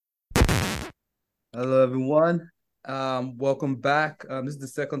Hello, everyone. Welcome back. This is the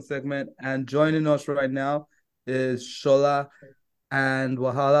second segment, and joining us right now is Shola and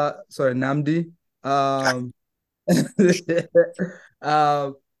Wahala. Sorry, Nnamdi. Um,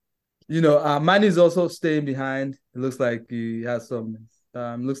 um, Manny is also staying behind. It looks like he has some.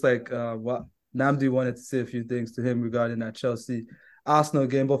 Looks like what Nnamdi wanted to say a few things to him regarding that Chelsea Arsenal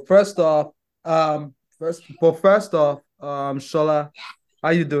game. But first off, Shola, how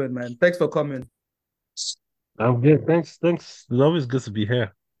you doing, man? Thanks for coming. I'm good. Thanks. It's always good to be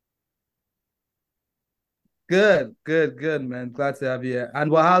here. Good, man. Glad to have you here. And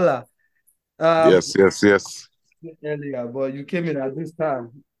Wahala, um, Yes, yes, yes. earlier, but you came in at this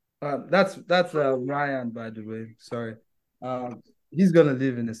time. That's Ryan, by the way. Sorry. Um, he's gonna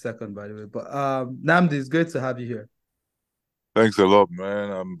leave in a second, by the way. But Nnamdi, it's great to have you here. Thanks a lot,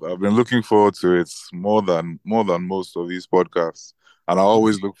 man. I've been looking forward to it more than most of these podcasts, and I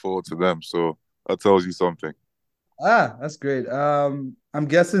always look forward to them. So that tells you something. That's great. I'm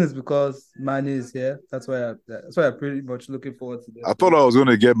guessing it's because Manny is here. That's why I'm pretty much looking forward to I this thought one. I was going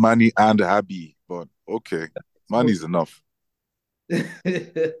to get Manny and Happy, but okay, Manny's enough. You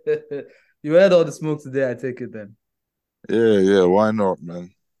heard all the smoke today, I take it then. Yeah, yeah. Why not, man?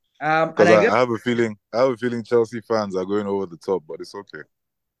 And Because I I, guess I have a feeling, Chelsea fans are going over the top, but it's okay.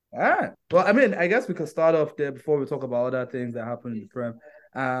 All right. Well, I mean, I guess we can start off there before we talk about other things that happen in the Prem.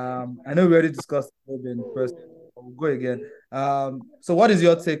 I know we already discussed it maybe in the first. But we'll go again. So what is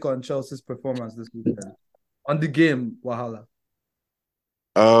your take on Chelsea's performance this weekend? On the game, Wahala.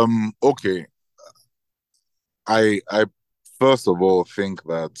 Okay. I first of all think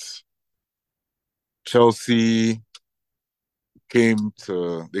that Chelsea came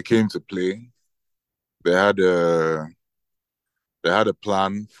to play. They had a They had a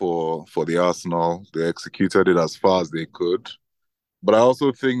plan for the Arsenal. They executed it as far as they could. But I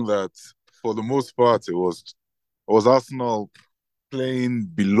also think that for the most part, it was Arsenal playing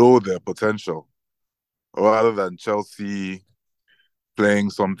below their potential rather than Chelsea playing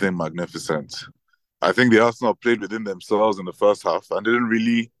something magnificent. I think the Arsenal played within themselves in the first half and didn't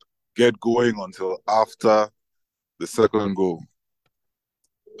really get going until after the second goal.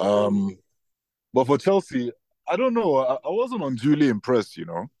 Um, but for Chelsea, I don't know. I wasn't unduly impressed.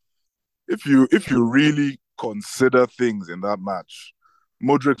 If you really consider things in that match,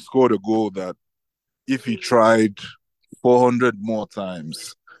 Modric scored a goal that if he tried 400 more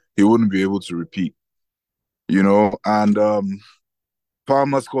times, he wouldn't be able to repeat. And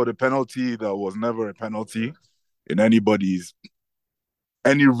Palmer scored a penalty that was never a penalty in any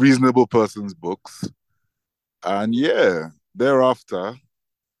reasonable person's books. And yeah, thereafter,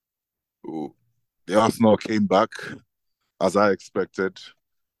 oh, the Arsenal came back as I expected.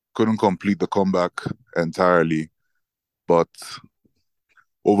 Couldn't complete the comeback entirely, but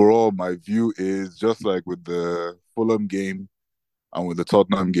overall, my view is just like with the Fulham game and with the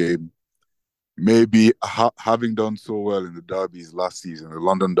Tottenham game, maybe having done so well in the derbies last season, the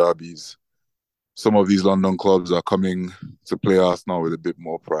London derbies, some of these London clubs are coming to play Arsenal with a bit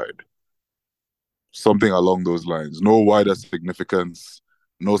more pride. Something along those lines. No wider significance,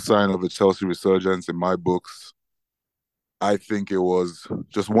 no sign of a Chelsea resurgence in my books. I think it was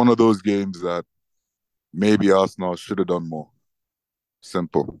just one of those games that maybe Arsenal should have done more.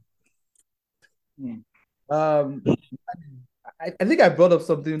 Simple. Hmm. Um, I think I brought up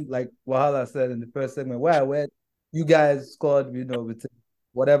something like Wahala said in the first segment where I went, you guys scored, with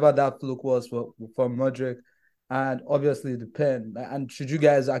whatever that fluke was from Modric, and obviously the pen. And should you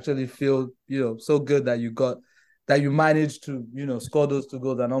guys actually feel, so good that you managed to, score those two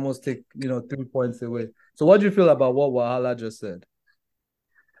goals and almost take, 3 points away. So what do you feel about what Wahala just said?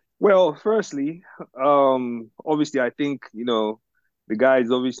 Well, firstly, obviously, I think the guy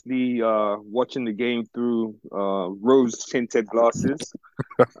is obviously watching the game through rose tinted glasses.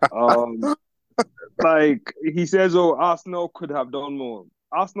 Um, like he says, "Oh, Arsenal could have done more.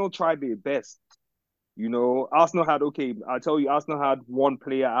 Arsenal tried their best. Arsenal had okay. I tell you, Arsenal had one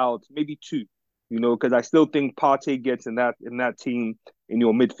player out, maybe two. Because I still think Partey gets in that team in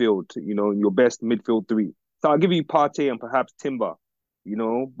your midfield. Your best midfield three. So I'll give you Partey and perhaps Timber.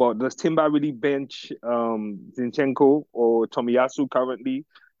 But does Timber really bench Zinchenko or Tomiyasu currently?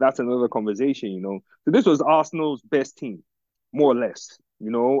 That's another conversation. So this was Arsenal's best team, more or less.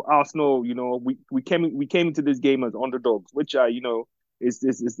 Arsenal. We came into this game as underdogs, which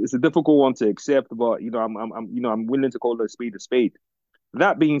it's a difficult one to accept, but I'm willing to call it a spade a spade.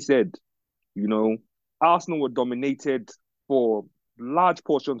 That being said, you know, Arsenal were dominated for large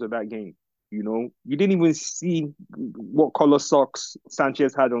portions of that game. You didn't even see what color socks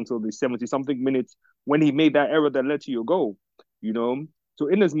Sanchez had until the 70 something minutes when he made that error that led to your goal. You know, So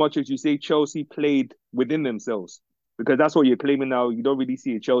in as much as you say Chelsea played within themselves, because that's what you're claiming now, you don't really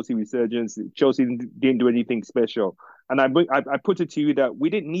see a Chelsea resurgence. Chelsea didn't do anything special. And I put it to you that we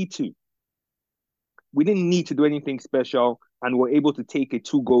didn't need to. We didn't need to do anything special and we're able to take a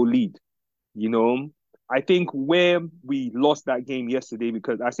 2-goal lead. You know, I think where we lost that game yesterday,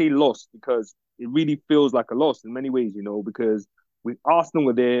 because I say lost because it really feels like a loss in many ways, because Arsenal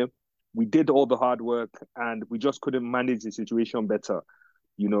were there, we did all the hard work and we just couldn't manage the situation better.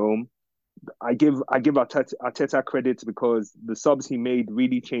 You know, I give Arteta credit because the subs he made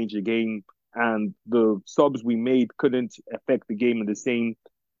really changed the game, and the subs we made couldn't affect the game in the same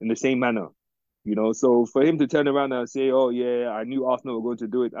manner. So for him to turn around and say, "Oh yeah, I knew Arsenal were going to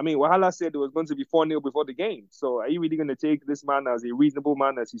do it." I mean, Wahala said it was going to be 4-0 before the game. So are you really going to take this man as a reasonable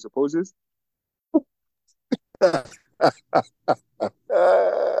man as he supposes? I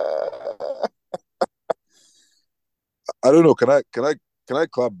don't know. Can I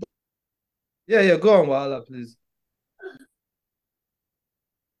clap Yeah, go on, Wahala, please.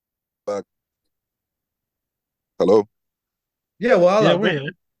 back? Hello? Yeah, Wahala, Yeah, go we're on.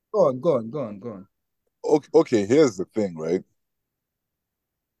 here. Go on. Okay, here's the thing, right?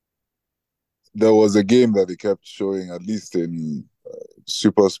 There was a game that they kept showing, at least in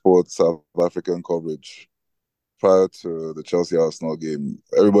Super Sports South African coverage prior to the Chelsea Arsenal game.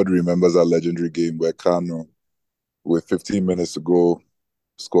 Everybody remembers that legendary game where Kanu, with 15 minutes to go,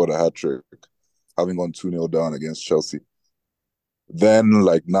 scored a hat trick, having gone 2-0 down against Chelsea. Then,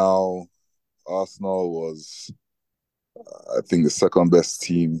 like now, Arsenal was, I think, the second best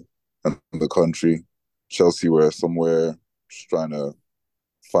team in the country. Chelsea were somewhere just trying to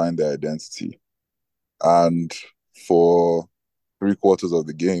find their identity. And for 3/4 of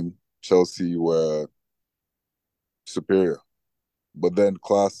the game, Chelsea were superior. But then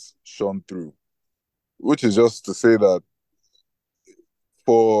class shone through, which is just to say that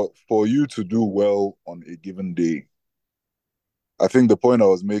for you to do well on a given day, I think the point I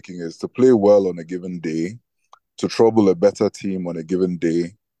was making is to play well on a given day, to trouble a better team on a given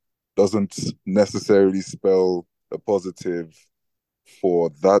day, doesn't necessarily spell a positive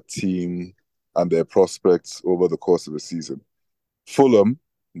for that team and their prospects over the course of the season. Fulham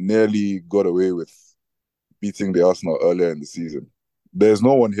nearly got away with beating the Arsenal earlier in the season. There's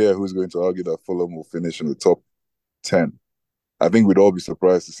no one here who's going to argue that Fulham will finish in the top 10. I think we'd all be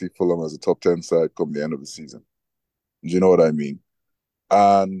surprised to see Fulham as a top 10 side come the end of the season. Do you know what I mean?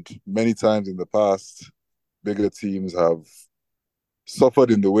 And many times in the past, bigger teams have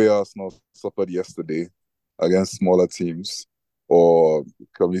suffered in the way Arsenal suffered yesterday against smaller teams, or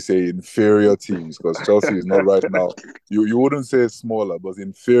can we say inferior teams? Because Chelsea is not right now. You wouldn't say smaller, but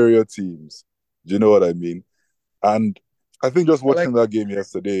inferior teams. Do you know what I mean? And I think just watching that game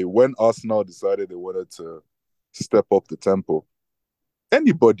yesterday, when Arsenal decided they wanted to step up the tempo,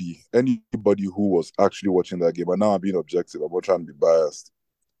 anybody who was actually watching that game, and now I'm being objective, I'm not trying to be biased,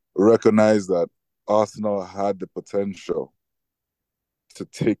 recognize that Arsenal had the potential to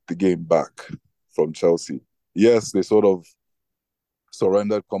take the game back from Chelsea. Yes, they sort of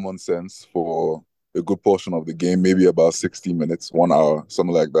surrendered common sense for a good portion of the game, maybe about 60 minutes, 1 hour,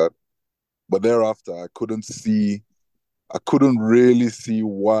 something like that. But thereafter, I couldn't really see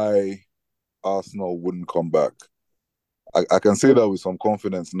why Arsenal wouldn't come back. I can say that with some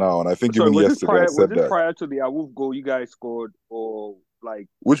confidence now, and I think even yesterday I said that. Was this prior to the Awuf goal you guys scored, or like?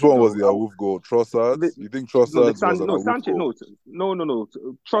 Which one was the Awuf goal? Trossard's? You think Trossard's was an Awuf goal? No.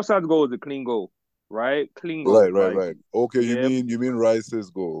 Trossard's goal was a clean goal, right? Clean goal. Right. Okay, yeah. You mean Rice's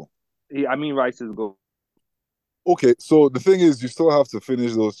goal? Yeah, I mean Rice's goal. Okay, so the thing is, you still have to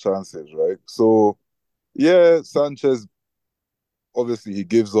finish those chances, right? So, yeah, Sanchez, obviously, he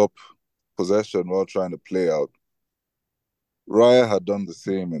gives up possession while trying to play out. Raya had done the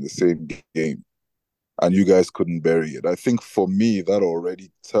same in the same game, and you guys couldn't bury it. I think for me, that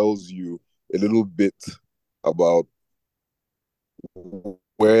already tells you a little bit about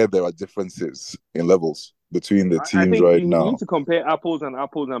where there are differences in levels between the teams I think right you now. need to compare apples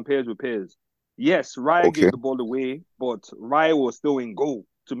and pears with pears. Yes, Raya gave the ball away, but Raya was still in goal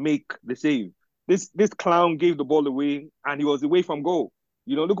to make the save. This clown gave the ball away, and he was away from goal.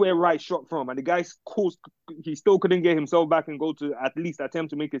 Look where Rice shot from, and the guy he still couldn't get himself back and go to at least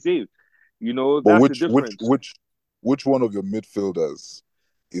attempt to make a save. That's the difference. Which one of your midfielders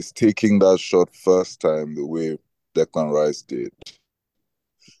is taking that shot first time the way Declan Rice did?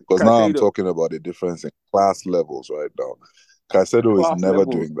 Because now I'm talking about the difference in class levels right now. Caicedo is never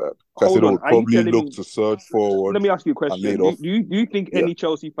doing that. Caicedo would probably look to surge forward. Let me ask you a question. Do you think any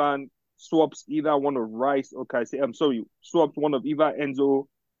Chelsea fan swaps either one of Rice or Caicedo? I'm sorry, swaps one of either Enzo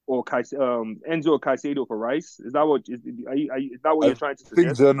or Enzo or Caicedo for Rice? Is that what is that what I you're trying to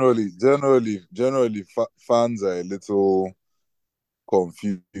think suggest? generally, fans are a little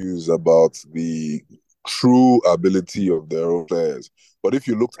confused about the true ability of their own players. But if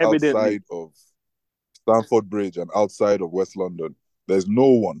you looked Evidently. outside of Stamford Bridge and outside of West London, there's no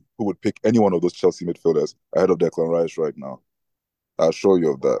one who would pick any one of those Chelsea midfielders ahead of Declan Rice right now. I'll assure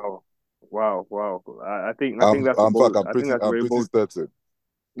you of that. Wow. Wow. I think that's a In fact, bold. I think that's I'm very pretty bold. certain.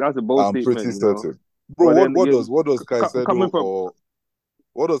 That's a bold I'm pretty statement, certain. Bro, But then what does coming Caicedo from coming or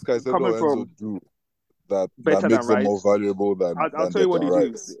Enzo from do that better than makes them more Rice, valuable I'll than tell you what Declan they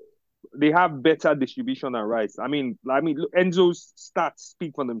do. Rice? They have better distribution than Rice. Look, Enzo's stats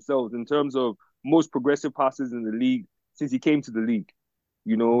speak for themselves in terms of most progressive passes in the league since he came to the league.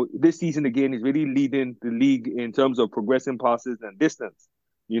 This season again is really leading the league in terms of progressing passes and distance.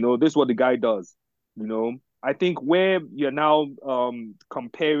 This is what the guy does. I think where you're now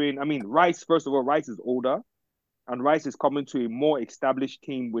comparing, Rice, first of all, Rice is older and Rice is coming to a more established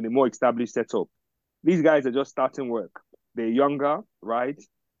team with a more established setup. These guys are just starting work. They're younger, right?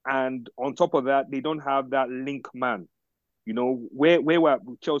 And on top of that, they don't have that link man. Where we're,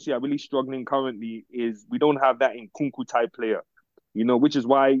 Chelsea are really struggling currently is we don't have that Nkunku type player. Which is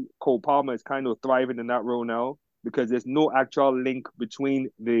why Cole Palmer is kind of thriving in that role now because there's no actual link between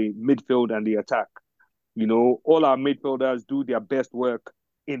the midfield and the attack. All our midfielders do their best work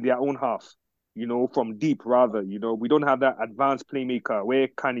in their own half, from deep rather. We don't have that advanced playmaker where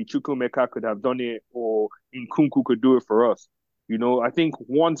Kani Chukwumeka could have done it or Nkunku could do it for us. I think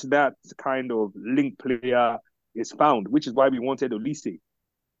once that kind of link player is found, which is why we wanted Olise,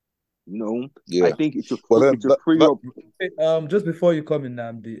 I Yeah. think But it's then a free up. Just before you come in,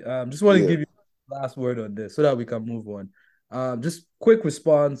 Nnamdi, just want to yeah. give you the last word on this so that we can move on. Just quick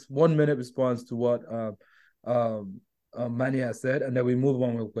response, 1 minute response to what Manny has said, and then we move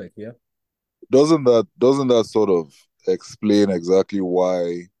on real quick. Yeah. Doesn't that sort of explain exactly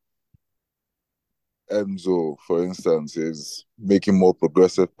why Enzo, for instance, is making more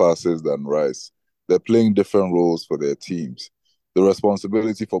progressive passes than Rice? They're playing different roles for their teams. The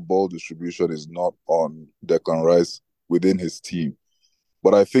responsibility for ball distribution is not on Declan Rice within his team.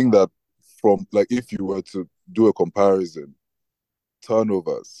 But I think that from like if you were to do a comparison,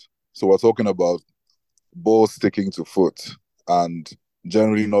 turnovers. So we're talking about ball sticking to foot and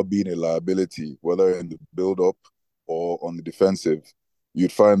generally not being a liability, whether in the build up or on the defensive,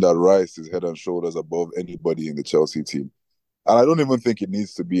 you'd find that Rice is head and shoulders above anybody in the Chelsea team. And I don't even think it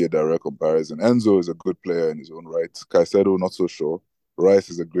needs to be a direct comparison. Enzo is a good player in his own right. Caicedo, not so sure. Rice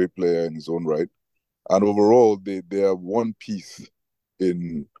is a great player in his own right. And overall, they are one piece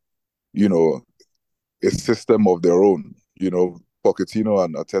in, you know, a system of their own. Pochettino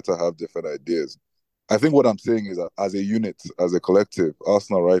and Arteta have different ideas. I think what I'm saying is that as a unit, as a collective,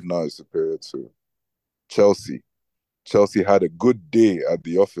 Arsenal right now is superior to Chelsea. Chelsea had a good day at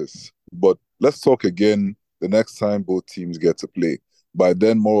the office, but let's talk again the next time both teams get to play. By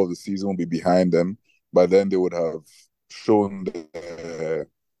then, more of the season will be behind them. By then, they would have shown their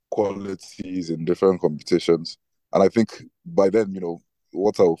qualities in different competitions. And I think by then,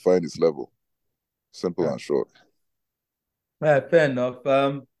 what I will find is level. Simple and short. Fair enough.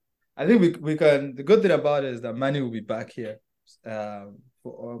 I think we can. The good thing about it is that Manny will be back here,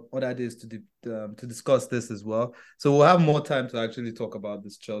 for other days to discuss this as well. So we'll have more time to actually talk about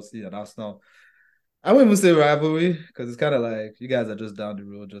this Chelsea and Arsenal. I wouldn't even say rivalry because it's kind of like you guys are just down the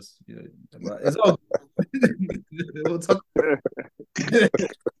road, just but it's all. We'll talk.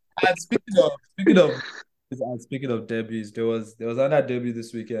 And speaking of derbies, there was another derby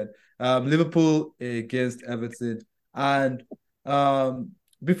this weekend. Liverpool against Everton, and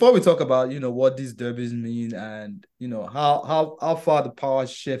before we talk about what these derbies mean and how far the power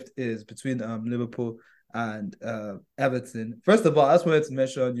shift is between Liverpool and Everton. First of all, I just wanted to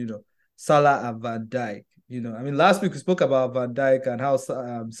mention Salah and Van Dijk. Last week we spoke about Van Dijk and how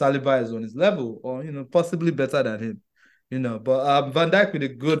Saliba is on his level, or possibly better than him. But Van Dijk with a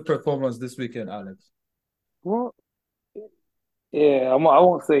good performance this weekend, Alex. Well, Yeah, I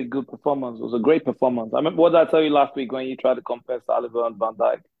won't say good performance. It was a great performance. I remember what did I tell you last week when you tried to compare Saliba and Van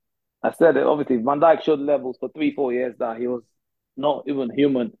Dijk? I said it, obviously, Van Dijk showed levels for 3, 4 years that he was not even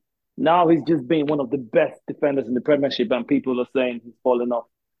human. Now he's just been one of the best defenders in the Premiership, and people are saying he's fallen off.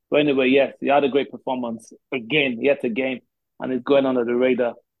 But anyway, yes, he had a great performance again, yet again, and he's going under the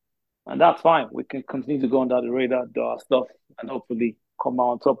radar. And that's fine. We can continue to go under the radar, do our stuff, and hopefully come out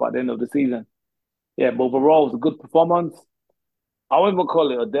on top at the end of the season. Yeah, but overall, it was a good performance. I won't even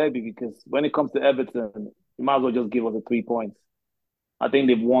call it a derby because when it comes to Everton, you might as well just give us the 3 points. I think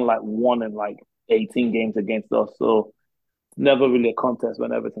they've won like one in like 18 games against us. So never really a contest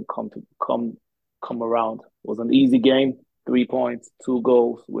when everything come around. It was an easy game, 3 points, 2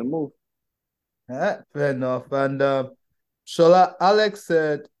 goals, we move. Fair enough. And Shola, Alex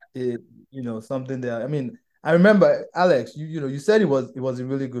said it, something there. I mean, I remember Alex, you said it was a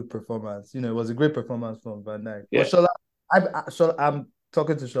really good performance. It was a great performance from Van Dijk. Yeah. But I'm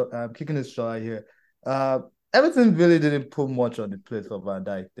talking to Shola, I'm kicking this Shola here. Everton really didn't put much on the plate for Van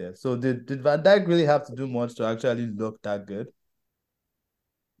Dijk there. So did Van Dijk really have to do much to actually look that good?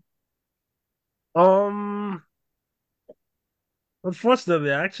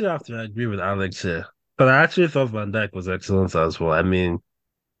 Unfortunately, I actually have to agree with Alex here. But I actually thought Van Dijk was excellent as well. I mean,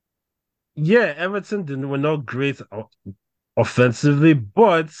 yeah, Everton were not great offensively,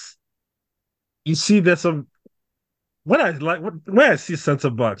 but you see, there's some when I see centre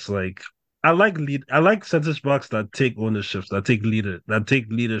backs, like I like centre backs that take ownership, that take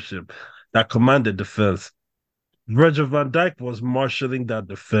leadership, that command the defense. Virgil van Dijk was marshalling that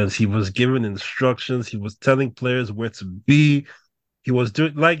defense. He was giving instructions. He was telling players where to be. He was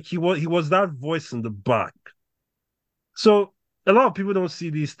doing like he was that voice in the back. So a lot of people don't see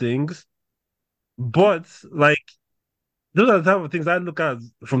these things, but like those are the type of things I look at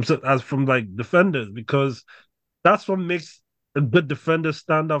from like defenders because that's what makes a good defender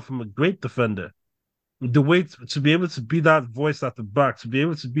stand out from a great defender. The way to be able to be that voice at the back, to be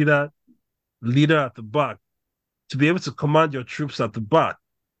able to be that leader at the back, to be able to command your troops at the back.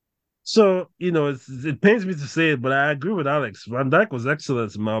 So, it pains me to say it, but I agree with Alex. Van Dijk was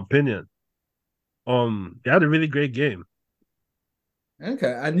excellent in my opinion. He had a really great game.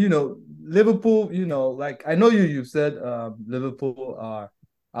 Okay, and Liverpool, like I know you've said Liverpool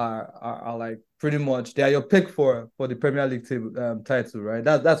are like pretty much they are your pick for the Premier League title, right?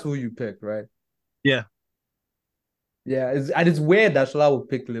 That's who you pick, right? Yeah. Yeah, it's weird that Shola would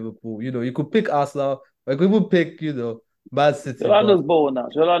pick Liverpool. You could pick Arsenal, or you could even pick, Man City, Shola but knows ball now.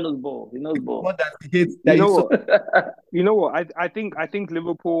 Shola knows ball. He knows ball. one that he hates You that know what? You know what? I think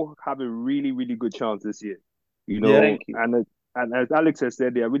Liverpool have a really, really good chance this year. Yeah. Thank you. And as Alex has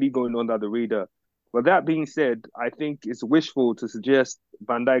said, they are really going under the radar. But that being said, I think it's wishful to suggest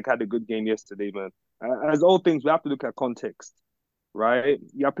Van Dijk had a good game yesterday, man. As all things, we have to look at context, right?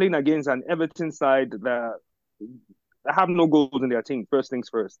 You're playing against an Everton side that have no goals in their team. First things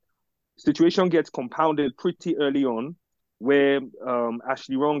first. Situation gets compounded pretty early on, where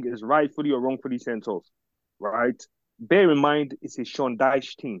Ashley Young is rightfully or wrongfully sent off, right? Bear in mind, it's a Sean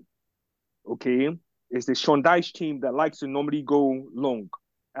Dyche team, okay? It's the Sean Dyche team that likes to normally go long.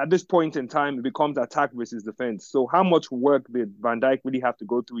 At this point in time, it becomes attack versus defense. So how much work did Van Dijk really have to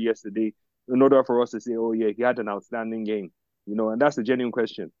go through yesterday in order for us to say, oh, yeah, he had an outstanding game? And that's a genuine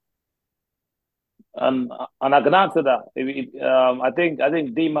question. And I can answer that. I think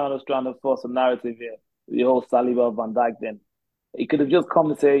D-Man was trying to force a narrative here. The whole Saliba Van Dijk thing. He could have just come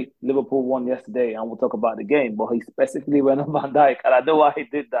and say Liverpool won yesterday and we'll talk about the game. But he specifically went on Van Dijk. And I know why he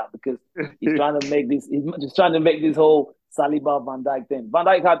did that because he's just trying to make this whole Saliba Van Dijk thing. Van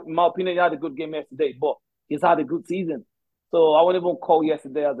Dijk had, in my opinion, he had a good game yesterday, but he's had a good season. So I wouldn't even call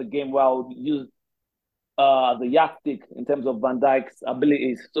yesterday as a game where I would use the yardstick in terms of Van Dijk's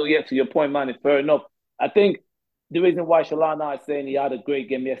abilities. So yeah, to your point, man, it's fair enough. I think the reason why Shalana is saying he had a great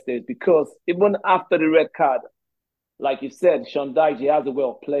game yesterday is because even after the red card, like you said, Sean Dyche, he has a way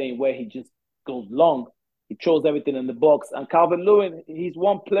of playing where he just goes long. He throws everything in the box. And Calvin Lewin, he's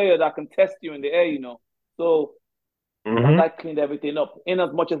one player that can test you in the air, So Van Dijk cleaned everything up. In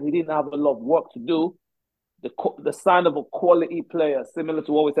as much as he didn't have a lot of work to do, the sign of a quality player, similar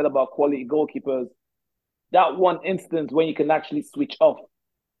to what we said about quality goalkeepers, that one instance when you can actually switch off,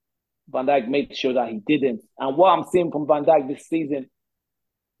 Van Dijk made sure that he didn't. And what I'm seeing from Van Dijk this season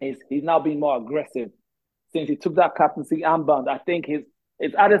is he's now being more aggressive. Since he took that captaincy armband, I think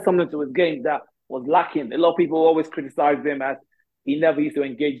it's added something to his game that was lacking. A lot of people always criticize him as he never used to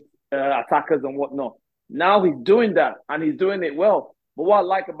engage attackers and whatnot. Now he's doing that, and he's doing it well. But what I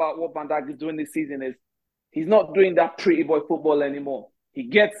like about what Van Dijk is doing this season is he's not doing that pretty boy football anymore. He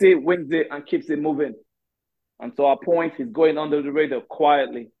gets it, wins it, and keeps it moving. And so our point is going under the radar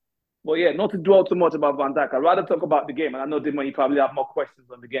quietly. But yeah, not to dwell too much about Van Dijk. I'd rather talk about the game. And I know, Dimon, you probably have more questions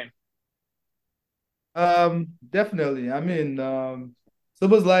on the game. Definitely. I mean,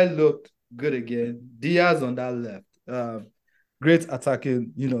 Szoboszlai looked good again. Diaz on that left. Great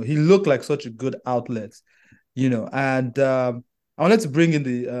attacking. He looked like such a good outlet. And I wanted to bring in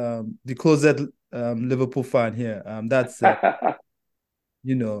the closet Liverpool fan here. That's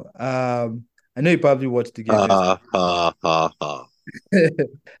I know you probably watched the game.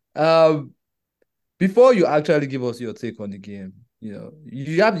 Before you actually give us your take on the game, you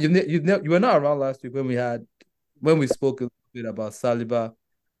were not around last week when we spoke bit about Saliba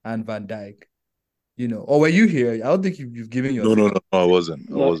and Van Dijk. Or were you here? I don't think you've given your No, no, take. no, no, I wasn't.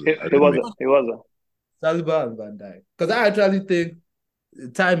 I No, wasn't. I he didn't make. wasn't. He wasn't. Saliba and Van Dijk. Because I actually think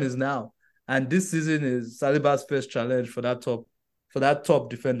time is now. And this season is Saliba's first challenge for that top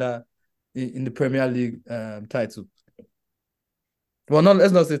defender in the Premier League title. Well,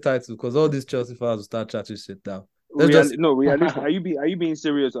 let's not say title, because all these Chelsea fans will start chatting shit now. Realistic. Are you being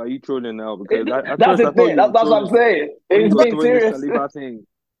serious or are you trolling now? Because at That's first I the thought thing. you were That's what I'm trolling. saying. When He's you were being throwing this serious. Saliba thing.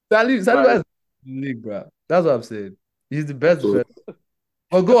 Saliba Like, is in the league, bro. That's what I'm saying. He's the best So, defender.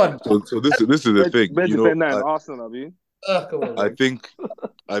 But go on. so this is the thing. best defender in Arsenal, have you? Come on, I man.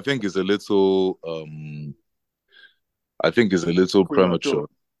 think it's a little premature.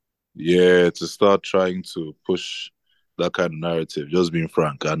 Yeah, to start trying to push that kind of narrative, just being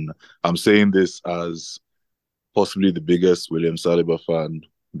frank. And I'm saying this as possibly the biggest William Saliba fan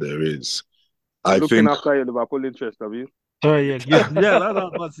there is. Looking after your Liverpool interest, have you? Oh yeah, yeah, that's what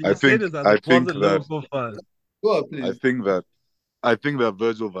I'm about to say. You say this as a closet Liverpool fan. Go on, please. I think that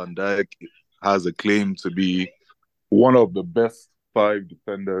Virgil van Dijk has a claim to be one of the best 5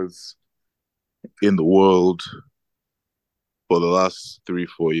 defenders in the world for the last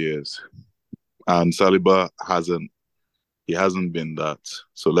 3-4 years, and Saliba hasn't been that.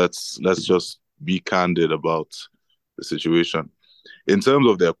 So let's just be candid about the situation. In terms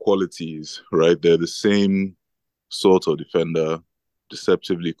of their qualities, right? They're the same sort of defender,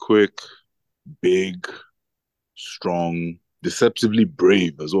 deceptively quick, big, strong, deceptively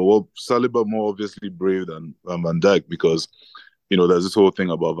brave as well. Well, Saliba more obviously brave than Van Dijk, because there's this whole thing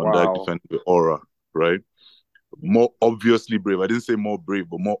about Van Dijk defending with aura, right? More obviously brave. I didn't say more brave,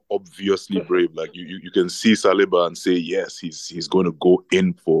 but more obviously brave. Like you can see Saliba and say, yes, he's going to go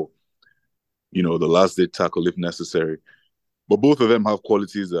in for, the last day tackle if necessary. But both of them have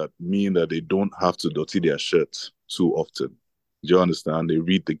qualities that mean that they don't have to dirty their shirts too often. Do you understand? They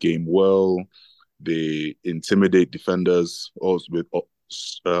read the game well. They intimidate defenders also with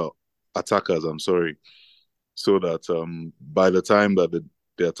attackers. I'm sorry, so that by the time that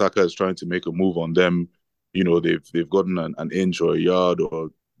the attacker is trying to make a move on them, they've gotten an inch or a yard. Or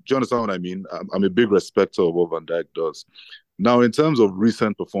do you understand what I mean? I'm a big respecter of what Van Dijk does. Now, in terms of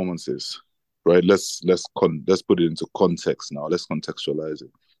recent performances, right? Let's put it into context now. Let's contextualize it.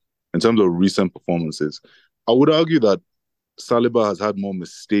 In terms of recent performances, I would argue that Saliba has had more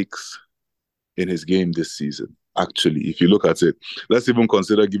mistakes in his game this season. Actually, if you look at it, let's even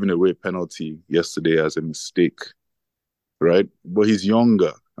consider giving away a penalty yesterday as a mistake, right? But he's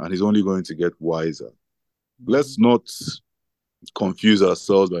younger and he's only going to get wiser. Let's not confuse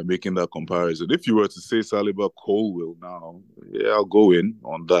ourselves by making that comparison. If you were to say Saliba Colwill now, yeah, I'll go in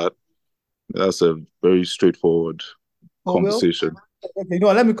on that. That's a very straightforward conversation. Okay,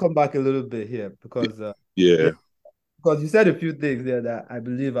 let me come back a little bit here because because you said a few things there that I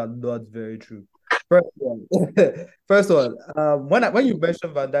believe are not very true. First one, when you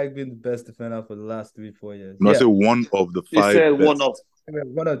mentioned Van Dijk being the best defender for the last 3-4 years, I say one of the 5 best. one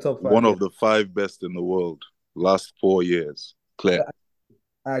of the top 5. One of the 5 best in the world last 4 years. Clear.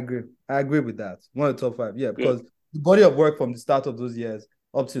 I agree with that. One of the top 5, because the body of work from the start of those years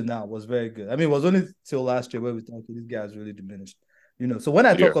up to now was very good. I mean, it was only till last year where we thought, okay, this guy has really diminished. So when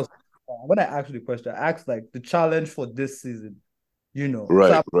I when I asked the question, I asked like the challenge for this season.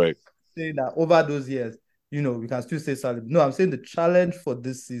 Right, so right. Saying that over those years, we can still say Saliba. No, I'm saying the challenge for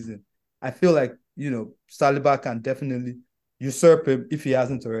this season. I feel like Saliba can definitely usurp him if he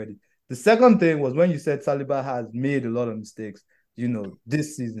hasn't already. The second thing was when you said Saliba has made a lot of mistakes,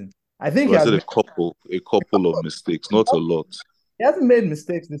 this season. I think he has a couple of mistakes, not a lot. He hasn't made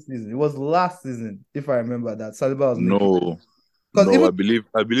mistakes this season. It was last season, if I remember, that Saliba was making. No, I believe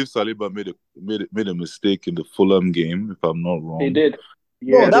Saliba made a mistake in the Fulham game, if I'm not wrong. He did.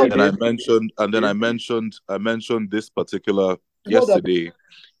 Yeah, I mentioned this particular yesterday,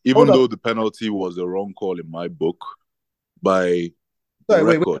 even though the penalty was a wrong call in my book. By the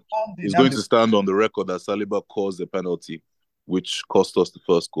record, it's going to stand on the record that Saliba caused the penalty, which cost us the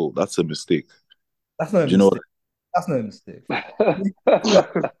first goal. That's a mistake. That's not a mistake. That's not a mistake.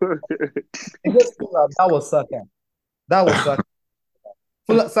 That was Saka.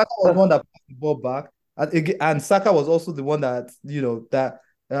 Saka was the one that passed the ball back, and Saka was also the one that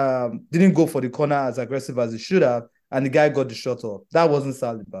didn't go for the corner as aggressive as he should have, and the guy got the shot off. That wasn't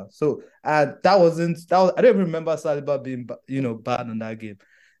Saliba. So I don't even remember Saliba being bad in that game.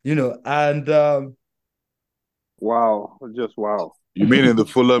 And wow, just wow. You mean in the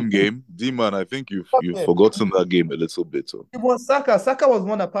Fulham game? D-Man, I think you've forgotten that game a little bit. It was Saka. Saka was the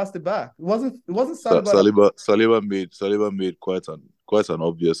one that passed it back. It wasn't Saliba. Saliba made quite quite an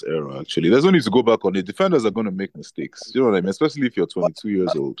obvious error, actually. There's no need to go back on it. Defenders are going to make mistakes. You know what I mean? Especially if you're 22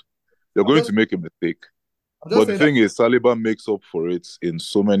 years old. You're going to make a mistake. But the thing is, Saliba makes up for it in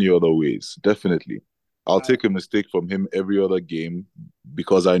so many other ways. Definitely. I'll take a mistake from him every other game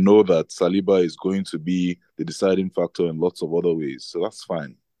because I know that Saliba is going to be the deciding factor in lots of other ways. So that's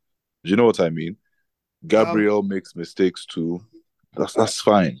fine. Do you know what I mean? Gabriel makes mistakes too. That's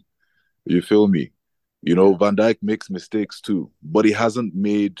fine. You feel me? You know, Van Dijk makes mistakes too, but he hasn't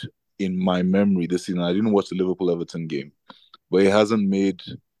made, in my memory this season, I didn't watch the Liverpool-Everton game, but he hasn't made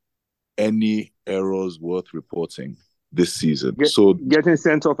any errors worth reporting this season. So getting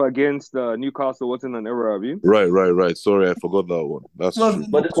sent off against Newcastle wasn't an error, have you? Right. Sorry, I forgot that one. That's true.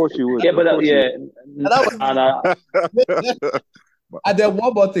 But of course you would. Yeah, but yeah. And then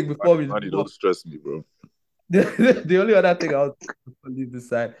one more thing before we don't stress me, bro. The only other thing I'll leave this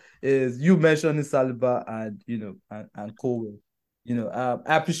side is you mentioning Saliba and and Colwill.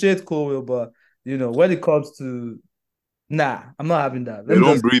 I appreciate Colwill, but when it comes to I'm not having that. They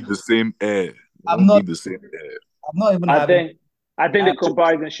don't breathe the same air. I'm not the same air. I'm not even. I think the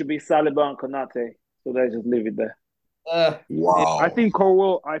comparison should be Saliba and Konate. So let's just leave it there. Wow. I think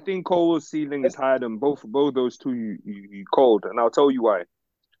Colwill's ceiling is higher than both those two you called, and I'll tell you why.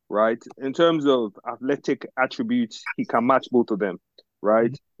 Right, in terms of athletic attributes, he can match both of them.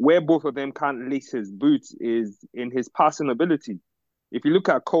 Right, where both of them can't lace his boots is in his passing ability. If you look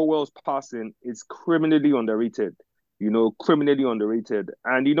at Colwell's passing, it's criminally underrated. Criminally underrated.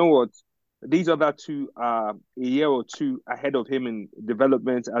 And you know what? These other two are a year or two ahead of him in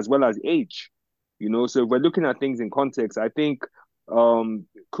development as well as age. So if we're looking at things in context, I think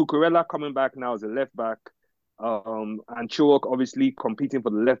Cucurella coming back now as a left back, and Chilwell obviously competing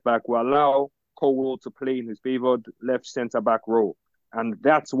for the left back will allow Colwell to play in his favoured left centre back role. And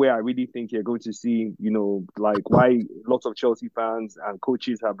that's where I really think you're going to see, why lots of Chelsea fans and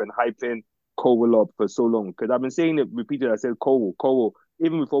coaches have been hyping Colwell up for so long. Because I've been saying it repeatedly. I said, Colwell,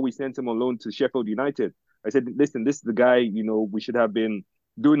 even before we sent him on loan to Sheffield United, I said, listen, this is the guy, we should have been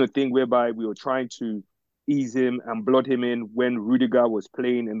doing a thing whereby we were trying to ease him and blood him in when Rudiger was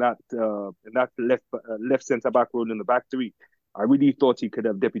playing in that left centre back role in the back three. I really thought he could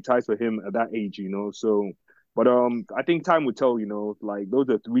have deputized for him at that age, So, but I think time will tell. Those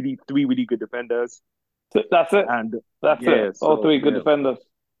are three really good defenders. That's it. And that's it. All three good defenders.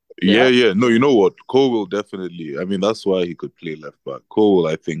 Yeah. No, you know what? Colwell definitely. I mean, that's why he could play left back. Colwell,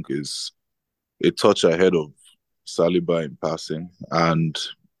 I think, is a touch ahead of Saliba in passing and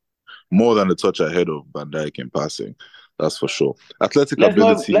more than a touch ahead of Van Dijk in passing. That's for sure. Athletic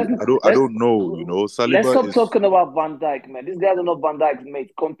ability, I don't know. Saliba. Let's stop talking about Van Dijk, man. These guys are not Van Dijk's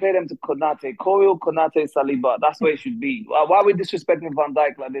mates. Compare them to Konate, Colwell, Konate, Saliba. That's where it should be. Why are we disrespecting Van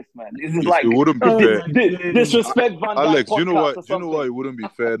Dijk like this, man? This is it wouldn't be fair. Disrespect Van Dijk. Alex, you know why it wouldn't be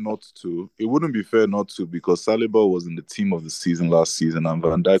fair not to? It wouldn't be fair not to because Saliba was in the team of the season last season and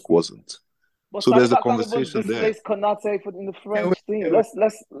Van Dijk wasn't. But so Saliba there's a conversation there. Displace Konate in the French team.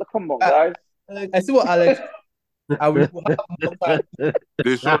 Let's come on, guys. I see what Alex.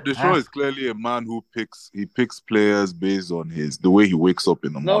 Deschamps is clearly a man who picks players based on the way he wakes up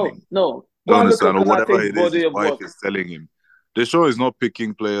in the morning. No. Don't understand or whatever it is his wife is telling him. Deschamps is not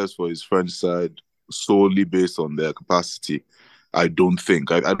picking players for his French side solely based on their capacity. I don't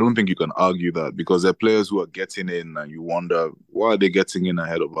think. I don't think you can argue that because there are players who are getting in and you wonder why are they getting in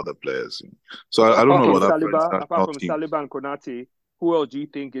ahead of other players. So I don't know about that. Apart from Saliba and Konate, who else do you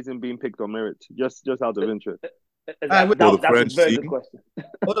think isn't being picked on merit? Just out of interest. For the French team?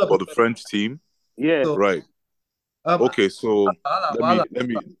 For the French team? Yeah. Right. Okay, so let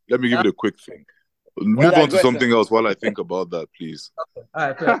me give it a quick thing. Move on to something else while I think about that, please.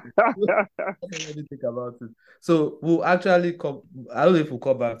 Okay. All right, let me think about it. So we'll actually come. I don't know if we'll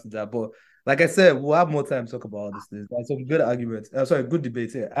come back to that, but like I said, we'll have more time to talk about all these things. There's some good arguments. Good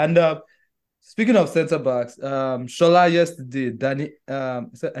debate here. And speaking of centre backs, Shola yesterday, Danny,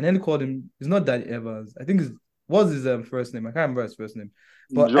 and then he called him. It's not Danny Evans. I think what's his first name? I can't remember his first name.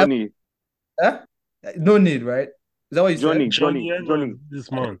 But Johnny. No need, right? Is that what you said? Johnny. This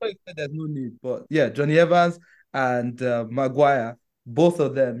month. There's no need, but yeah, Johnny Evans and Maguire, both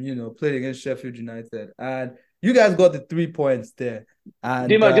of them, played against Sheffield United, and you guys got the 3 points there. And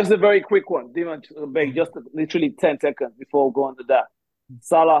Dima, just a very quick one. Dima, just literally 10 seconds before we go on to that.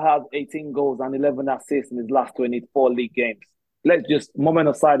 Salah has 18 goals and 11 assists in his last 24 league games. Let's just moment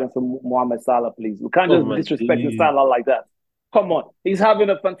of silence for Mohamed Salah, please. We can't just disrespect Salah like that. Come on, he's having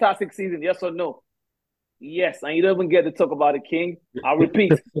a fantastic season. Yes or no? Yes, and you don't even get to talk about the king. I'll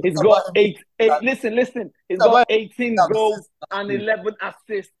repeat. He's got listen. He's got 18 goals and 11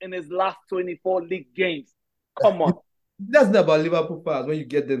 assists in his last 24 league games. Come on. That's not about Liverpool fans when you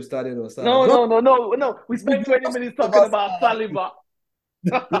get them started on Salah. No, Just no, no, no, no. We we spent 20 just minutes talked talking about about Salah last week.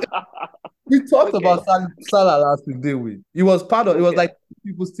 Saliba. We talked Okay, about Salah last week, didn't we? It was part of. It was okay. like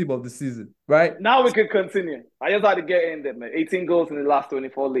people's team of the season, right? Now we can continue. I just had to get in there, man. 18 goals in the last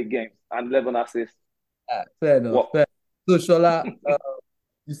 24 league games and 11 assists. Fair enough. What? Fair. So Shola,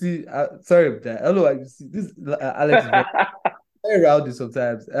 you see, sorry about that. Hello, you see, this Alex is very rowdy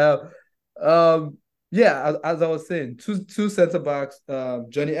sometimes. Yeah, as I was saying, two centre backs,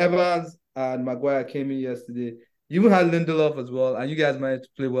 Johnny Evans and Maguire came in yesterday. You even had Lindelof as well, and you guys managed to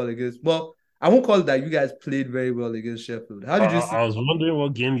play well against. Well, I won't call it that. You guys played very well against Sheffield. How did you see? I was wondering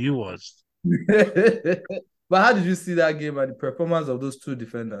what game you watched. But how did you see that game and the performance of those two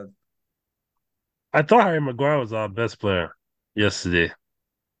defenders? I thought Harry Maguire was our best player yesterday.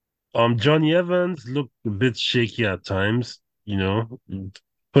 Johnny Evans looked a bit shaky at times,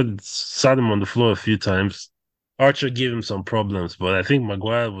 sat him on the floor a few times. Archer gave him some problems, but I think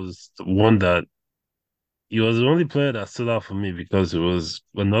Maguire was the one that he was the only player that stood out for me because it was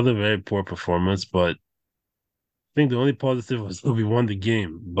another very poor performance. But I think the only positive was that we won the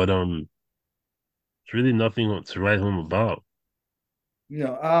game. But it's really nothing to write home about.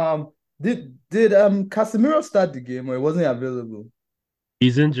 Did Casemiro start the game or he wasn't available?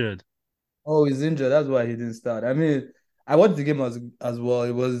 He's injured. Oh, he's injured. That's why he didn't start. I mean, I watched the game as well.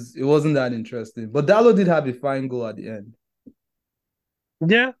 It wasn't that interesting. But Dallo did have a fine goal at the end.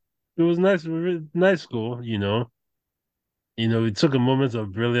 Yeah, it was nice, really nice goal. It took a moment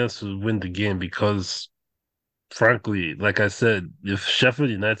of brilliance to win the game because, frankly, like I said, if Sheffield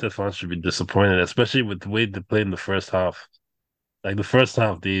United fans should be disappointed, especially with the way they played in the first half. Like the first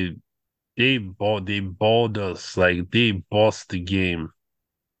half, they balled us, like they bossed the game.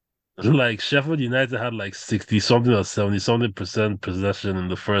 Like Sheffield United had like 60 something or 70 something% possession in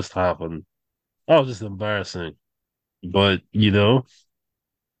the first half, and that was just embarrassing. But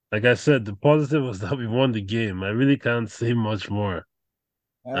like I said, the positive was that we won the game. I really can't say much more.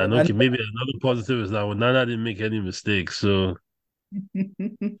 And And okay, maybe another positive is that Nana didn't make any mistakes. So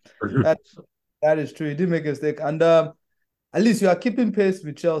that, that is true. He did make a mistake. And at least you are keeping pace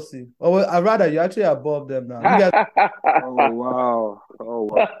with Chelsea. Or well, I rather you're actually above them now. You guys Oh wow. Oh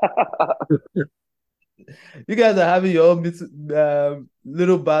wow. you guys are having your own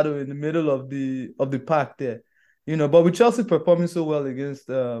little battle in the middle of the park there. But with Chelsea performing so well against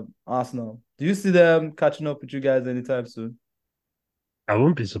Arsenal, do you see them catching up with you guys anytime soon? I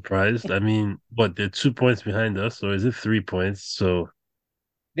wouldn't be surprised. I mean, what, they're 2 points behind us, or is it 3 points? So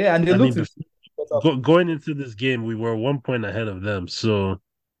Yeah, and they I look mean, to going into this game, we were 1 point ahead of them. So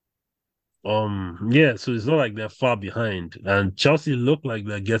yeah, so it's not like they're far behind. And Chelsea look like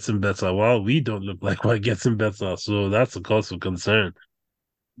they're getting better, while we don't look like we're getting better. So that's a cause for concern.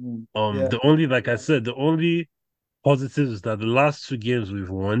 Yeah. The only, like I said, the only positive is that the last two games we've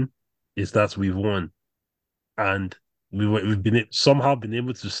won is that we've won, and we've somehow been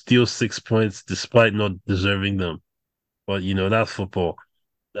able to steal 6 points despite not deserving them. But that's football.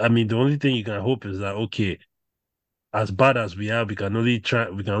 I mean, the only thing you can hope is that, okay, as bad as we are, we can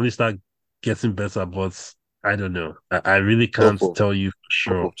only start getting better. But I don't know. I really Stuff can't of tell you for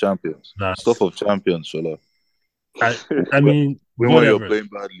stuff sure of champions. that Stuff of champions, Shola. I I When mean, when you're whatever, playing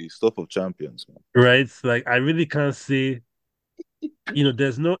badly, stuff of champions, man. right? Like I really can't say,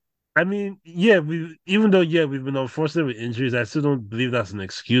 there's no. I mean, yeah, even though we've been unfortunate with injuries, I still don't believe that's an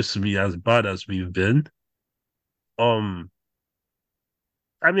excuse to be as bad as we've been. Um,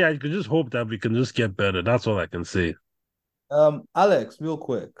 I mean, I could just hope that we can just get better. That's all I can say. Alex, real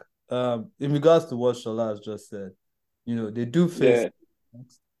quick. In regards to what Shola has just said, they do face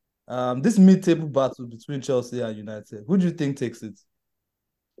Yeah, this mid-table battle between Chelsea and United. Who do you think takes it?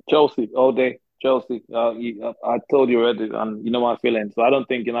 Chelsea all day. Chelsea. I told you already, and you know my feelings. So I don't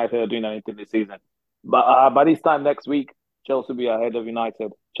think United are doing anything this season. But by this time next week, Chelsea will be ahead of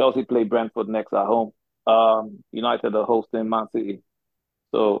United. Chelsea play Brentford next at home. United are hosting Man City.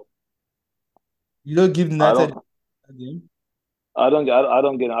 So You don't give I United don't. a game? I don't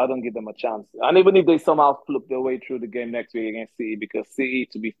give them a chance. And even if they somehow flip their way through the game next week against City, because City,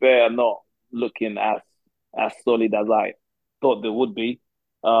 to be fair, are not looking as solid as I thought they would be.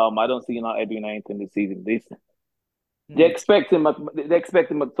 I don't see United doing anything this season. Hmm. They're expecting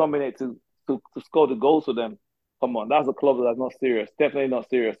McTominay to score the goals for them. Come on, that's a club that's not serious. Definitely not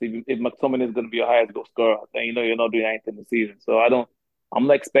serious. If McTominay is going to be your highest goal scorer, then you're not doing anything this season. So I'm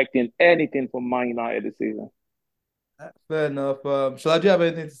not expecting anything from Man United this season. Fair enough. Shall I do you have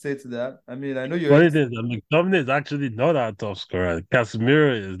anything to say to that? I mean, I know you Funny already. thing is, McTominay is actually not our top scorer.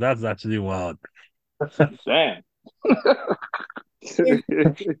 Casemiro is. That's actually wild. Damn.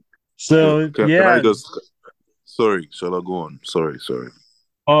 So Can I yeah, just sorry. Shall I go on? Sorry.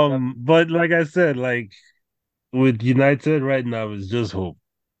 But like I said, like with United right now, it's just hope.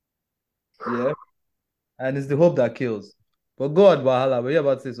 Yeah, and it's the hope that kills. But go on, Wahala. Were you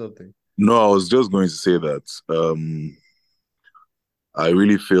about to say something? No, I was just going to say that I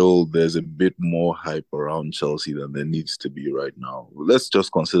really feel there's a bit more hype around Chelsea than there needs to be right now. Let's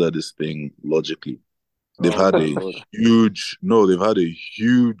just consider this thing logically. They've Oh had my a God. they've had a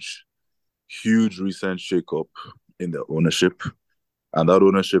huge recent shakeup in their ownership. And that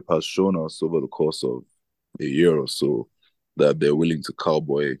ownership has shown us over the course of a year or so that they're willing to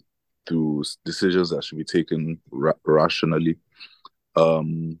cowboy through decisions that should be taken rationally.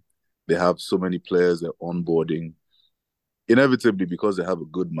 Um, they have so many players they're onboarding. Inevitably, because they have a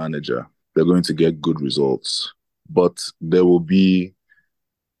good manager, they're going to get good results. But there will be,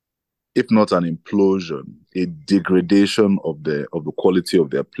 if not an implosion, a degradation of the quality of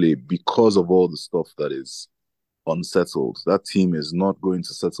their play because of all the stuff that is unsettled. That team is not going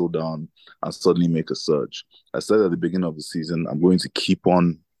to settle down and suddenly make a surge. I said at the beginning of the season, I'm going to keep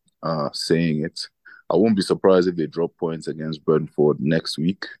on saying it. I won't be surprised if they drop points against Brentford next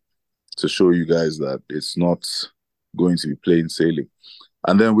week to show you guys that it's not going to be plain sailing.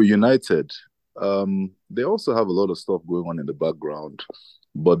 And then with United, they also have a lot of stuff going on in the background,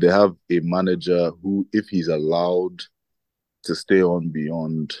 but they have a manager who, if he's allowed to stay on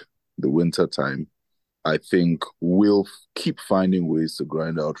beyond the winter time, I think will keep finding ways to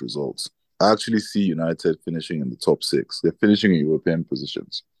grind out results. I actually see United finishing in the top six. They're finishing in European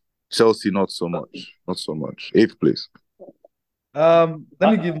positions. Chelsea, not so much. Not so much. Eighth place.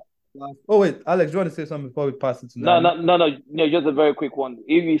 Let me give. Oh wait, Alex, do you want to say something before we pass it to No, Nani? no, no, no, no. Just a very quick one.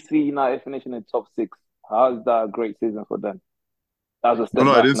 If you see United finishing in top six, how is that a great season for them? That's a No, step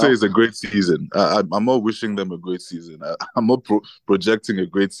no, I back, didn't say no? it's a great season. I'm not wishing them a great season. I'm not projecting a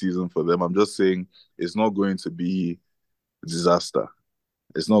great season for them. I'm just saying it's not going to be disaster.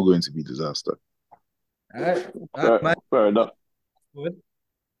 It's not going to be disaster. All right. Fair enough.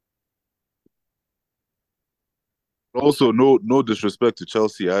 Also, no disrespect to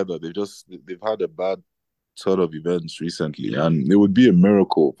Chelsea either. They've had a bad turn of events recently, and it would be a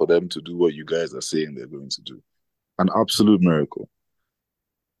miracle for them to do what you guys are saying they're going to do. An absolute miracle.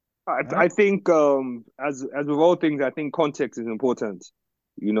 I think as with all things, I think context is important.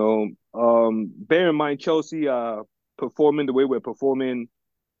 Bear in mind Chelsea are performing the way we're performing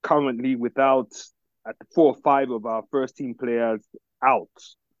currently without at 4 or 5 of our first team players out.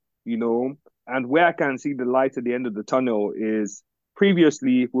 You know, and where I can see the light at the end of the tunnel is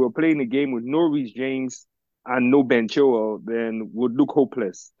previously if we were playing a game with no Reece James and no Ben Chilwell, then would look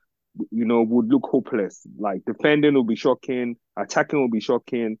hopeless. Would look hopeless. Like defending will be shocking, attacking will be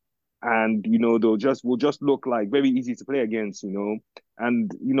shocking, and will just look like very easy to play against.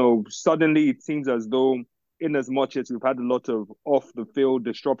 And suddenly it seems as though, in as much as we've had a lot of off the field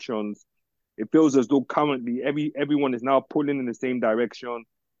disruptions, it feels as though currently everyone is now pulling in the same direction,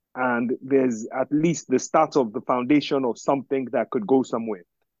 and there's at least the start of the foundation of something that could go somewhere.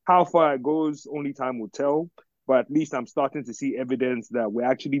 How far it goes, only time will tell. But at least I'm starting to see evidence that we're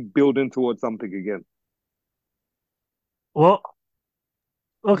actually building towards something again. Well,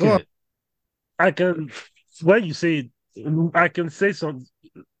 Go on. okay. I can when you say I can say some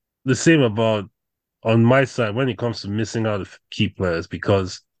the same about on my side when it comes to missing out of key players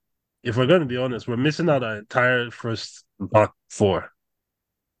because if we're going to be honest, we're missing out our entire first back four.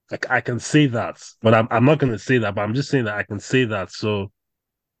 Like I can say that, but I'm not going to say that. But I'm just saying that I can say that. So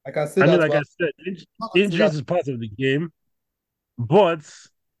I can say I mean, that. like I Well, said, I can say injuries that. is part of the game, but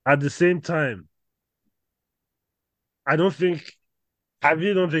at the same time, I don't think I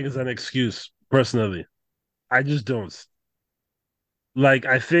really don't think it's an excuse. Personally, I just don't. Like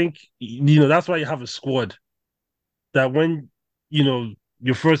I think that's why you have a squad that when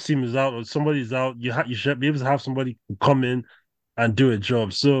your first team is out or somebody's out, you should be able to have somebody come in and do a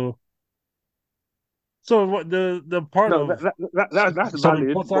job. So what the part No, of that's some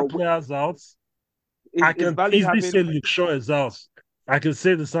valid, but important players out, I it's can valid easily having. say Luke Shaw is out. I can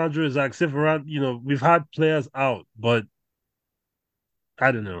say the Sandro is out, except for around, we've had players out, but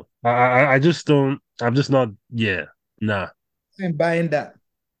I don't know. I just don't. I'm just not. Yeah, nah. I'm buying that.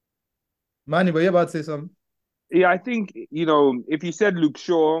 Manny, but you about to say something? Yeah, I think if you said Luke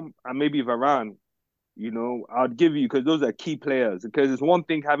Shaw and maybe Varane, I'd give you because those are key players. Because it's one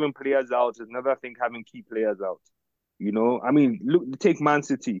thing having players out, it's another thing having key players out. I mean, look, take Man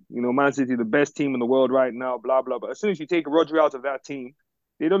City. Man City, the best team in the world right now. Blah blah. But as soon as you take Rodri out of that team,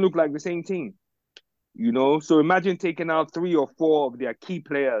 they don't look like the same team. So imagine taking out 3 or 4 of their key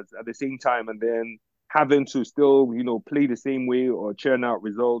players at the same time, and then having to still play the same way or churn out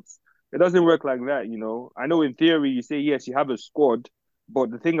results. It doesn't work like that, you know. I know in theory you say yes, you have a squad, but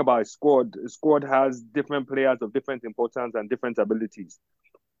the thing about a squad has different players of different importance and different abilities.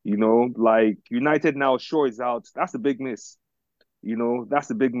 You know, like United now, Shaw is out. That's a big miss. You know,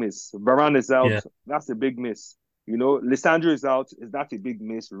 that's a big miss. Varane is out. Yeah. That's a big miss. You know, Lissandro is out. Is that a big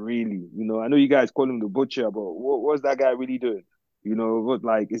miss, really? You know, I know you guys call him the butcher, but what's that guy really doing? You know, what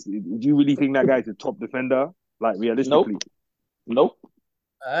like, do you really think that guy is a top defender? Like, realistically? Nope.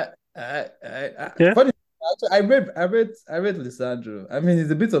 Yeah. Funny. I read Lissandro. I mean,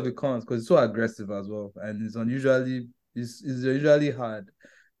 he's a bit of a con because he's so aggressive as well, and he's usually hard.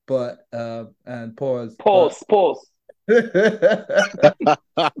 But and pause. Pause.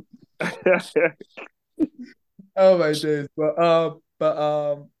 Oh my days.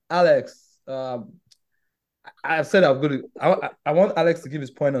 Alex, I've said I'm going to. I want Alex to give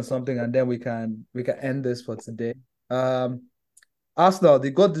his point on something, and then we can end this for today. Arsenal, they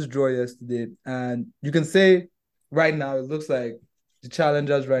got this draw yesterday, and you can say right now it looks like the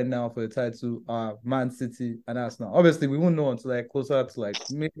challengers right now for the title are Man City and Arsenal. Obviously, we won't know until like closer to like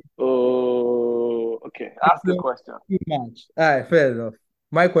maybe Oh, okay. Ask the question. match. All right, fair enough.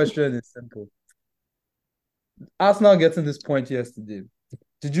 My question is simple. Arsenal getting this point yesterday.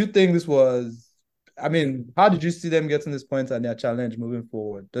 Did you think this was? I mean, how did you see them getting this point and their challenge moving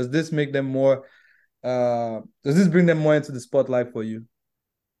forward? Does this make them more? Does this bring them more into the spotlight for you?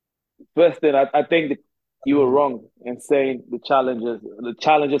 First thing, I think that you were wrong in saying the challenges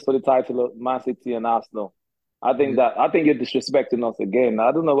for the title of Man City and Arsenal. I think you're disrespecting us again.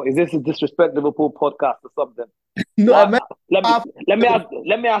 I don't know. Is this a disrespect Liverpool podcast or something? No, Why, I meant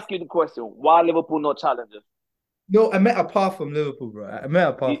let me ask you the question. Why Liverpool not challengers? no, I meant apart from Liverpool, bro. I meant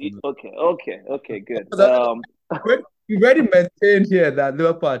apart from Liverpool. Okay, good. You already maintained here that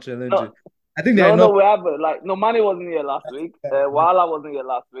Liverpool are challenging. No, I think they're enough. we haven't. Like, no, Manny wasn't here last week. Wahala wasn't here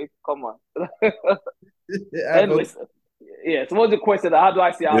last week. Come on. Anyways, yeah. So what's the question? How do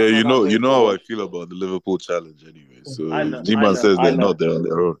I see Yeah, Arsenal now you going know how I forward? feel about the Liverpool challenge anyway. So I if know, G-Man says I they're know. not there on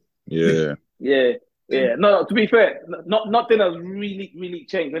their own. Yeah. Yeah, yeah. No, to be fair, nothing has really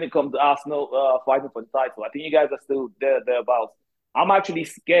changed when it comes to Arsenal fighting for the title. I think you guys are still thereabouts. I'm actually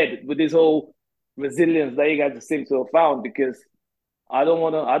scared with this whole resilience that you guys seem to have found because I don't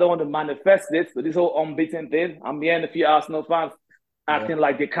want to manifest this. So this whole unbeaten thing, I'm hearing a few Arsenal fans acting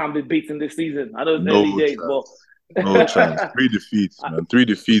like they can't be beaten this season. I know it's early No days, but chance. No chance. 3 defeats, man. 3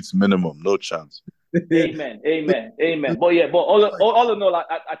 defeats minimum. No chance. Amen. But yeah, but all in all,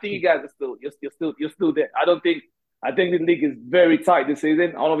 I think you guys are you're still there. I think the league is very tight this season.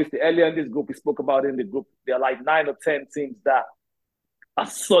 And obviously, earlier in this group, we spoke about it in the group. There are like 9 or 10 teams that are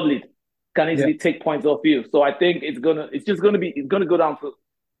solid, can easily take points off you. So I think it's gonna go down for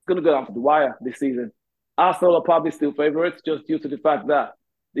the wire this season. Arsenal are probably still favourites just due to the fact that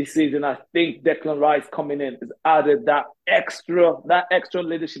this season I think Declan Rice coming in has added that extra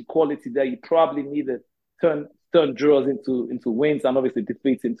leadership quality that you probably needed. Turn draws into wins and obviously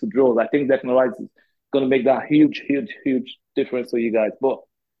defeats into draws. I think Declan Rice is going to make that huge difference for you guys. But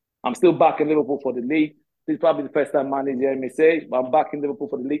I'm still backing Liverpool for the league. This is probably the first time Manny is hearing me say, but I'm backing Liverpool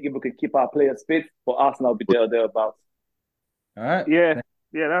for the league if we can keep our players fit. For Arsenal, I'll be there or thereabouts. All right. Yeah,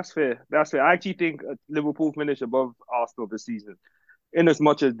 that's fair. That's fair. I actually think Liverpool finish above Arsenal this season. In as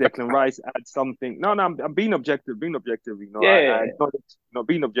much as Declan Rice adds something. No, I'm being objective. You know, Yeah.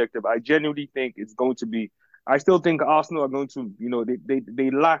 being objective. I genuinely think it's going to be. I still think Arsenal are going to. You know,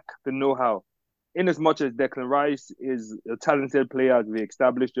 they lack the know-how. In as much as Declan Rice is a talented player, as we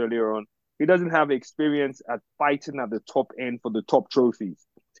established earlier on, he doesn't have experience at fighting at the top end for the top trophies.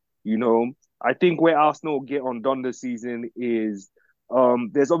 You know, I think where Arsenal get undone this season is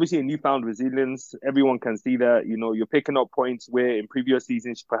there's obviously a newfound resilience. Everyone can see that. You know, you're picking up points where in previous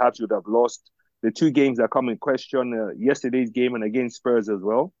seasons perhaps you would have lost. The 2 games that come in question, yesterday's game and against Spurs as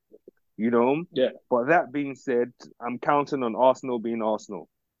well. You know, Yeah. But that being said, I'm counting on Arsenal being Arsenal.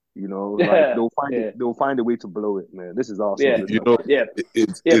 You know, like they'll find a way to blow it, man. This is Arsenal. Yeah. You know,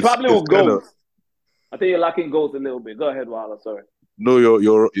 It's it's probably with kind goals. of. I think you're lacking goals a little bit. Go ahead, Wahala. Sorry.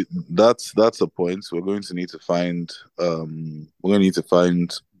 No, that's a point. We're going to need to find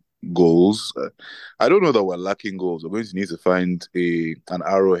goals. I don't know that we're lacking goals. We're going to need to find an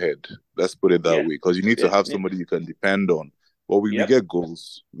arrowhead. Let's put it that way, because you need to have somebody you can depend on. But we get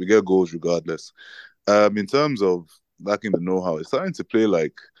goals. We get goals regardless. In terms of lacking the know-how, it's starting to play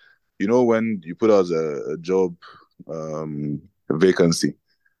like, you know, when you put out a job vacancy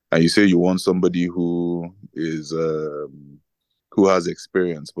and you say you want somebody who has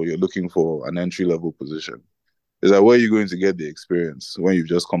experience, but you're looking for an entry level position. Is that where you're going to get the experience when you've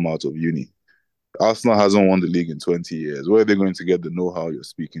just come out of uni? Arsenal hasn't won the league in 20 years. Where are they going to get the know-how you're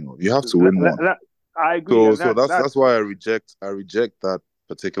speaking of? You have to win one. I agree, So and so that's why I reject that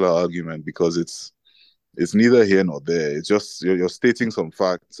particular argument, because it's neither here nor there. It's just you're stating some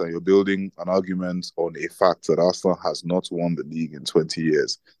facts and you're building an argument on a fact that Arsenal has not won the league in 20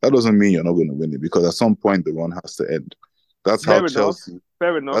 years. That doesn't mean you're not going to win it, because at some point the run has to end. That's how Chelsea.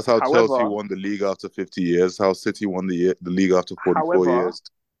 Fair enough. That's how Chelsea won the league after 50 years. How City won the league after 44 years.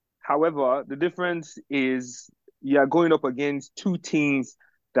 However, the difference is you're going up against two teams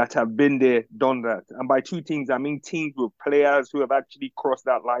that have been there, done that. And by two teams, I mean teams with players who have actually crossed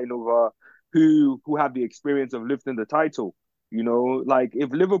that line over, who have the experience of lifting the title. You know, like if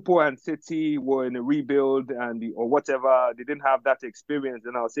Liverpool and City were in a rebuild or whatever, they didn't have that experience,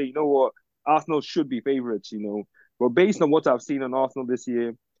 then I'll say, you know what, Arsenal should be favourites, you know. But based on what I've seen on Arsenal this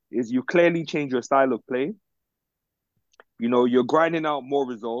year, is you clearly change your style of play. You know, you're grinding out more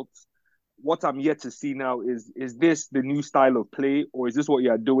results. What I'm yet to see now is this the new style of play, or is this what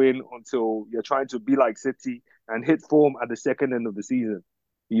you're doing until you're trying to be like City and hit form at the second end of the season?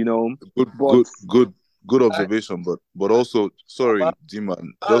 You know, good observation, but also, sorry,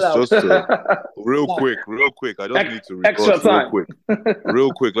 D-Man, just real quick. I just need to rebut extra time.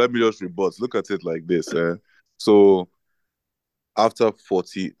 real quick. Let me just rebut. Look at it like this. So after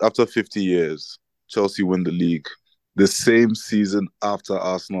 50 years, Chelsea win the league. The same season after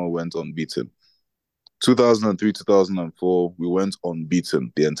Arsenal went unbeaten. 2003, 2004, we went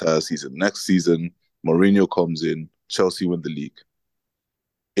unbeaten the entire season. Next season, Mourinho comes in, Chelsea win the league.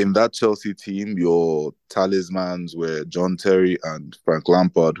 In that Chelsea team, your talismans were John Terry and Frank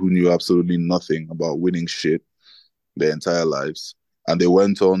Lampard, who knew absolutely nothing about winning shit their entire lives. And they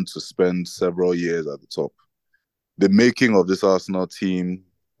went on to spend several years at the top. The making of this Arsenal team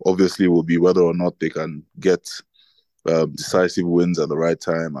obviously will be whether or not they can get decisive wins at the right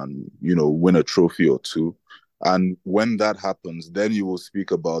time and, you know, win a trophy or two. And when that happens, then you will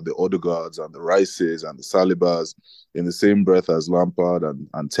speak about the Odegaards and the Rices and the Salibas in the same breath as Lampard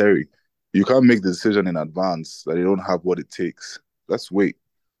and Terry. You can't make the decision in advance that they don't have what it takes. Let's wait.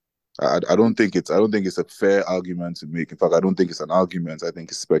 I don't think it's a fair argument to make. In fact, I don't think it's an argument. I think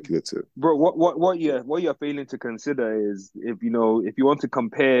it's speculative. Bro, what you're failing to consider is if you want to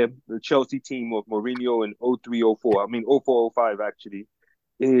compare the Chelsea team of Mourinho in 03-04, I mean 04-05 actually,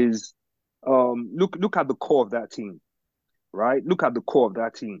 is look at the core of that team, right? Look at the core of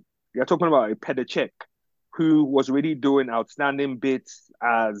that team. You're talking about a Pedicek who was really doing outstanding bits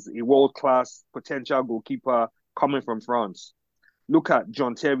as a world-class potential goalkeeper coming from France. Look at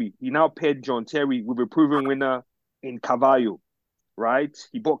John Terry. He now paired John Terry with a proven winner in Carvalho, right?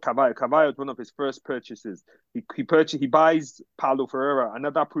 He bought Carvalho. Carvalho was one of his first purchases. He buys Paulo Ferreira,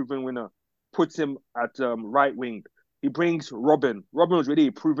 another proven winner, puts him at right wing. He brings Robin. Robin was really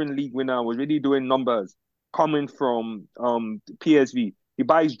a proven league winner, was really doing numbers coming from PSV. He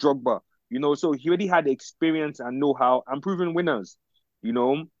buys Drogba, you know, so he already had experience and know-how and proven winners, you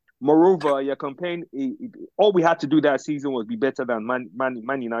know. Moreover, you're comparing, all we had to do that season was be better than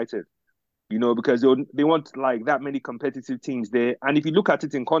Man United, you know, because they want like that many competitive teams there. And if you look at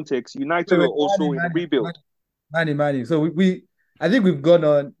it in context, United were also in a rebuild. Manny. So I think we've gone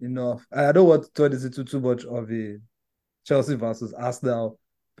on enough. I don't want to turn this into too much of a Chelsea versus Arsenal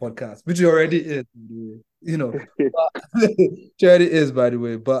podcast, which it already is, you know. It already is, by the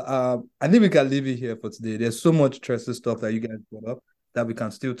way. But I think we can leave it here for today. There's so much interesting stuff that you guys brought up that we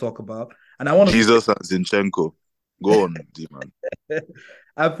can still talk about. And I want to Jesus and Zinchenko. Go on, D-Man.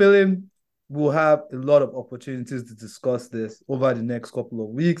 I'm feeling we'll have a lot of opportunities to discuss this over the next couple of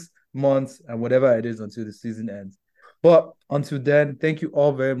weeks, months, and whatever it is until the season ends. But until then, thank you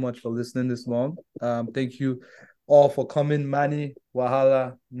all very much for listening this long. Thank you all for coming, Manny,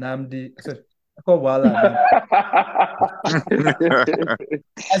 Wahala, Nnamdi. I call Wahala.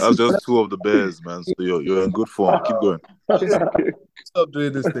 That's just two of the Bears, man. So you're in good form. Keep going. Stop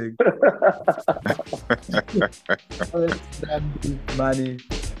doing this thing. Manny,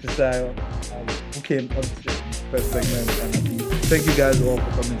 Desire, who came on the first segment, and thank you guys all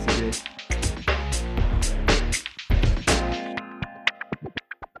for coming today.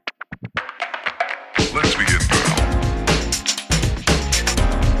 Let's begin.